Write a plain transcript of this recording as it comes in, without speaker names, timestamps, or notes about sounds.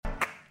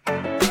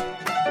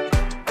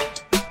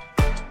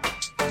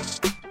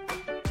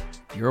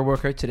Your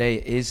workout today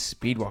is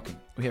speed walking.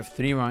 We have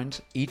 3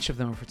 rounds, each of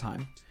them are for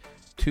time.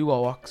 2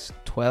 wall walks,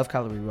 12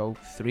 calorie row,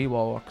 3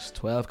 wall walks,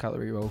 12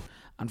 calorie row,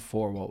 and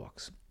 4 wall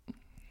walks.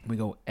 We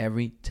go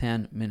every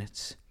 10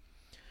 minutes.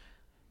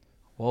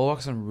 Wall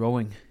walks and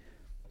rowing.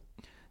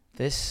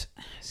 This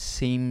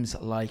seems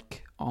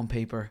like, on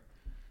paper,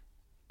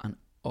 an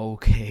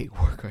okay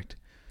workout.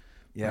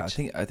 Yeah, I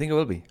think it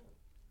will be.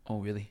 Oh,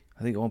 really?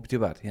 I think it won't be too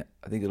bad. Yeah,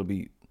 I think it'll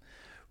be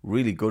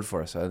really good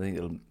for us. I think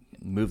it'll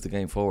move the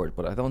game forward,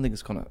 but I don't think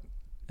it's gonna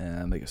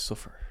make us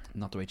suffer.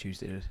 Not the way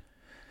Tuesday did.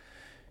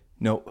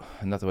 No,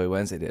 not the way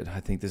Wednesday did.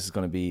 I think this is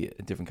going to be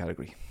a different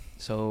category.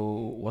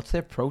 So what's the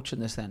approach in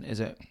this then? Is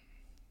it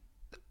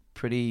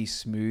pretty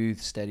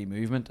smooth, steady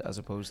movement as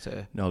opposed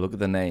to... No, look at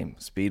the name,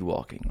 speed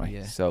walking, right?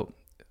 Yeah. So,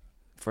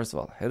 first of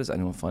all, how does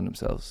anyone find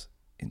themselves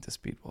into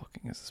speed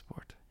walking as a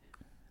sport?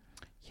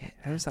 Yeah,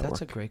 how does that work?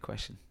 That's a great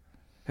question.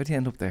 How do you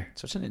end up there?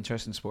 Such an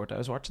interesting sport. I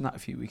was watching that a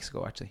few weeks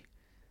ago, actually.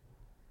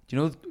 Do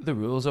you know the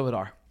rules of it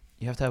are?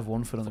 You have to have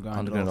one foot on the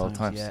ground at all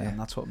times. Yeah, and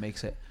that's what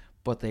makes it.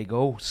 But they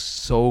go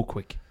so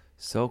quick.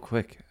 So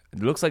quick. It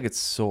looks like it's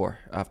sore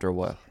after a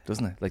while,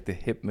 doesn't it? Like the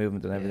hip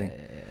movement and everything.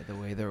 Yeah, the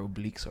way their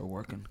obliques are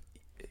working.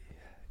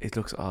 It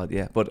looks odd,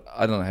 yeah. But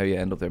I don't know how you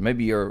end up there.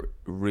 Maybe you're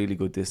a really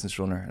good distance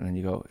runner and then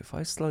you go, if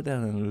I slow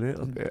down a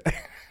little bit,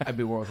 I'd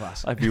be world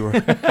class. I'd be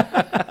world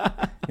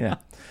Yeah.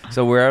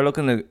 So we are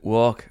looking to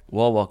wall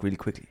walk really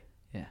quickly.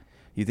 Yeah.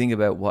 You think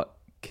about what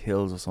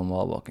kills us on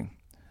wall walking.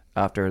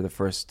 After the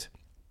first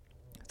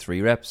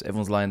 3 reps,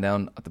 everyone's lying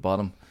down at the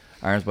bottom,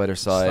 arms by their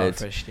side,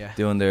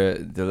 doing their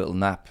little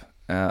nap.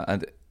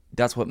 And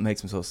that's what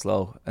makes them so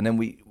slow. And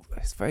then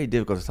it's very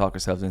difficult to talk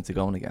ourselves into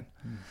going again.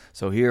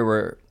 So here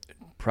we're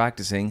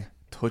practicing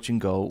touch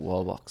and go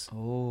wall walks.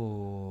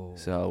 Oh.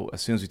 So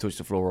as soon as we touch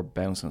the floor, we're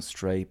bouncing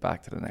straight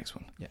back to the next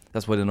one. Yeah.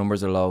 That's why the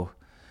numbers are low.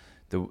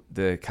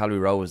 The calorie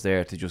row was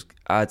there to just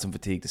add some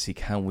fatigue to see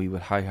can we,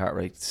 with high heart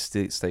rate,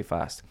 stay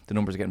fast. The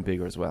numbers are getting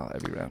bigger as well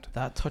every round.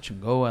 That touch and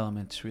go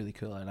element is really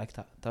cool. I like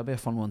that. That'd be a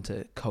fun one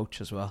to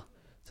coach as well.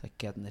 It's like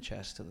getting the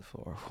chest to the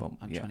floor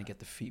and trying to get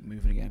the feet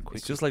moving again quickly.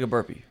 It's just like a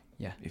burpee.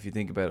 Yeah. If you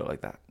think about it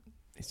like that.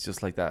 It's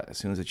just like that. As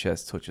soon as the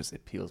chest touches,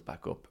 it peels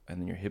back up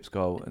and then your hips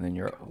go and then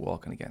you're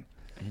walking again.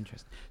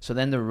 Interesting. So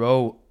then the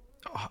row,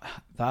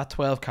 that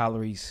 12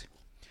 calories...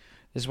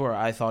 This is where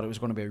I thought it was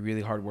going to be a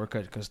really hard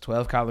workout, because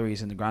 12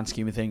 calories in the grand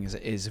scheme of things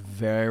is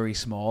very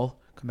small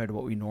compared to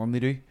what we normally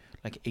do.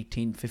 Like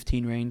 18,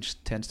 15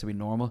 range tends to be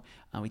normal,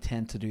 and we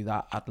tend to do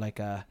that at like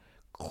a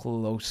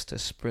close to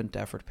sprint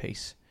effort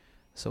pace.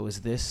 So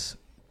is this,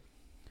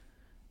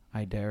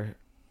 I'm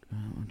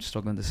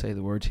struggling to say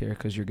the words here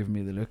because you're giving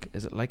me the look.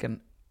 Is it like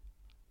an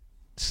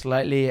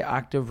slightly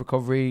active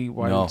recovery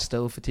while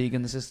still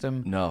fatiguing the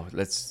system? No,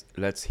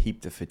 let's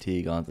heap the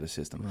fatigue onto the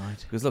system. Right.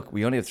 Because look,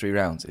 we only have 3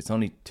 rounds. It's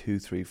only 2,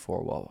 3,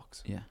 4 wall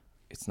walks. Yeah.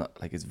 It's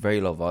not like, it's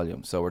very low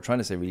volume. So we're trying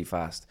to say really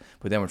fast,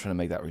 but then we're trying to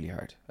make that really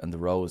hard. And the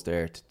row is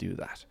there to do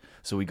that.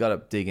 So we got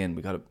to dig in.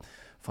 We got to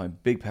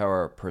find big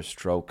power per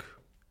stroke,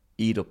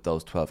 eat up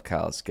those 12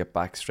 calories, get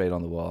back straight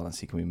on the wall and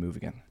see can we move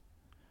again.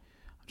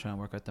 I'm trying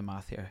to work out the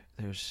math here.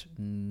 There's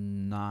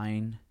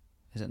 9.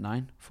 Is it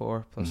 9?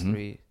 4 plus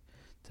 3.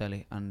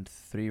 And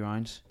 3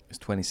 rounds. It's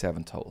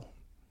 27 total.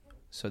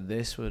 So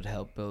this would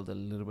help build a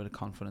little bit of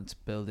confidence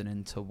building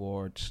in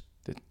towards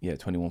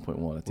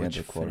 21.1 at the end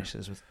of the quarter. Which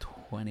finishes with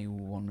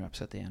 21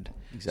 reps at the end.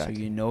 Exactly.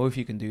 So you know if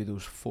you can do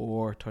those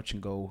 4 touch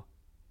and go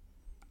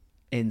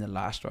in the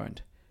last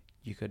round,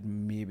 you could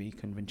maybe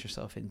convince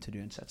yourself into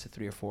doing sets of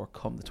 3 or 4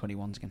 come the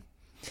 21s again.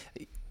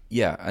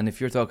 Yeah, and if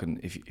you're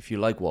talking, if you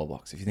like wall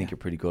walks, if you think you're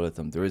pretty good at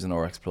them, there is an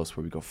RX Plus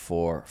where we go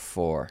 4,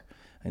 4,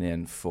 and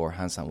then 4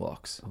 handstand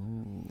walks.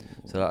 Ooh.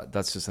 So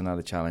that's just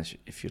another challenge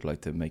if you'd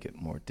like to make it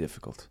more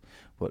difficult.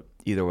 But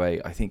either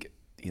way, I think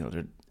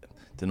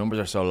the numbers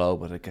are so low,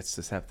 but it gets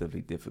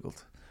deceptively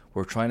difficult.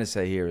 What we're trying to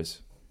say here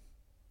is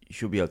you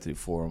should be able to do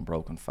 4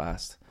 unbroken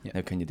fast. Yeah.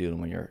 Now, can you do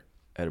them when you're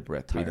out of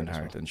breath, breathing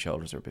hard, and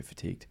shoulders are a bit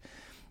fatigued?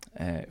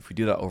 If we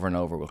do that over and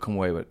over, we'll come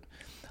away with...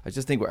 I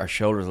just think our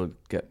shoulders will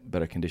get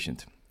better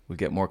conditioned. We'll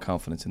get more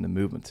confidence in the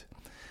movement.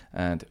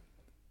 And...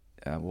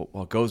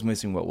 what goes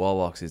missing with wall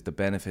walks is the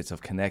benefits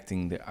of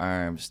connecting the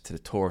arms to the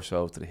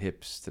torso, to the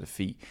hips, to the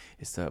feet.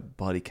 It's the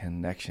body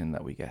connection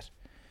that we get.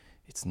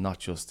 It's not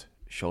just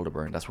shoulder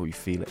burn. That's where we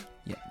feel it.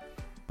 Yeah.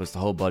 But it's the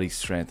whole body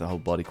strength, the whole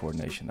body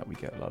coordination that we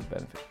get a lot of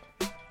benefit.